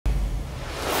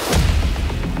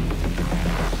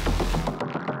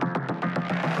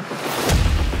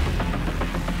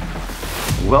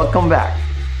Welcome back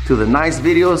to the nice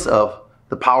videos of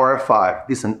The Power of Five.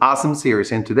 This is an awesome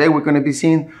series, and today we're going to be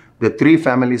seeing the three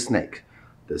family snake.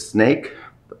 The snake,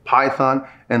 the python,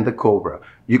 and the cobra.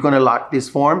 You're going to like this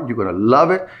form. You're going to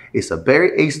love it. It's a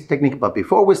very easy technique, but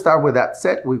before we start with that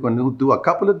set, we're going to do a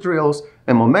couple of drills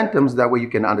and momentums. That way you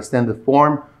can understand the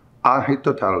form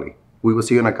totally. We will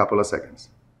see you in a couple of seconds.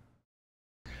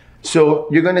 So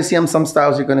you're going to see on some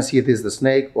styles, you're going to see this the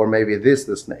snake, or maybe this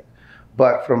the snake.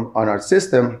 But on our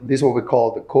system, this is what we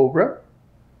call the cobra,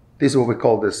 this is what we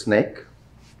call the snake,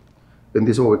 and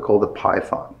this is what we call the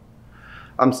python.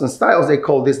 Some styles, they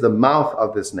call this the mouth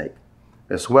of the snake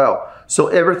as well. So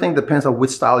everything depends on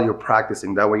which style you're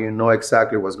practicing. That way you know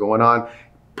exactly what's going on.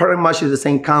 Pretty much is the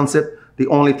same concept. The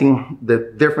only thing,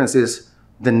 the difference is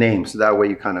the names. That way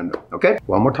you kind of know, okay?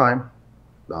 One more time,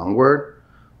 downward,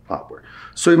 upward.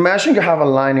 So imagine you have a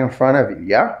line in front of you,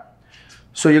 yeah?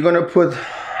 So you're gonna put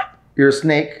your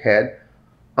snake head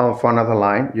on front of the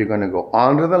line. You're going to go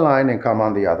under the line and come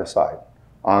on the other side.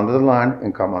 Under the line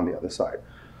and come on the other side.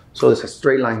 So it's a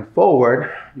straight line forward.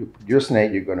 You put your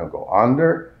snake, you're going to go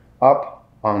under, up.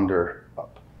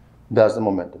 That's the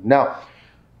momentum. Now,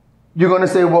 you're going to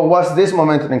say, well, what's this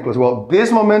momentum includes? Well,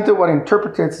 this momentum, what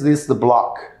interprets this, the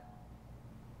block.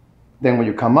 Then when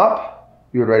you come up,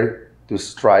 you're ready to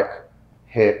strike,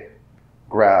 hit,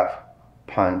 grab,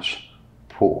 punch,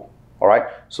 pull. All right,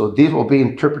 so these will be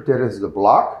interpreted as the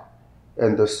block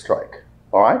and the strike.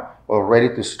 All right, or ready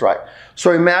to strike.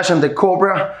 So imagine the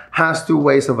cobra has two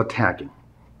ways of attacking.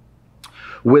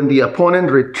 When the opponent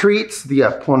retreats,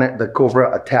 the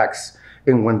cobra attacks,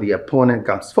 and when the opponent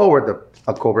comes forward,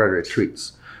 the cobra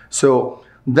retreats. So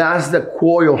that's the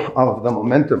coil of the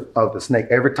momentum of the snake.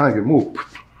 Every time you move,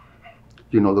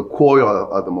 you know, the coil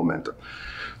of the momentum.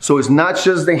 So it's not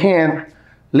just the hand.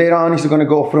 Later on, it's going to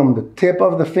go from the tip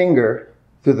of the finger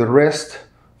to the wrist,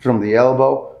 from the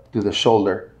elbow to the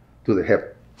shoulder to the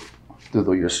hip to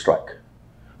do your strike.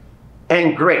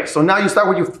 And great. So now you start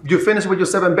with you finish with your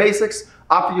 7 basics.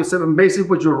 After your 7 basics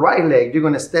with your right leg, you're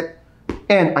going to step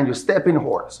in on your stepping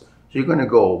horse. So you're going to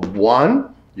go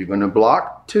 1, you're going to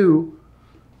block 2,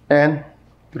 and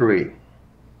 3.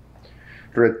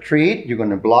 Retreat, you're going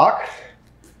to block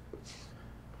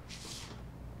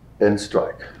and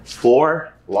strike.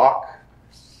 4, block,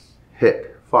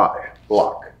 hit. 5,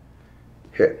 block,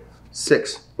 hit.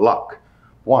 6, block.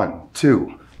 1,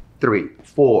 2, 3,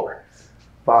 4,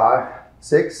 5,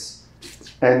 6,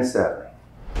 and 7.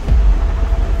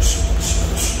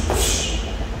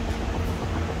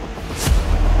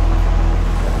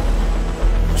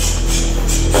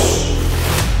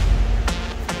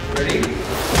 Ready?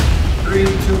 3,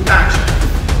 2, action.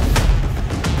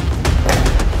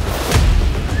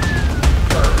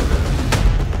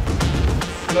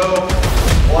 Slow.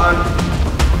 1,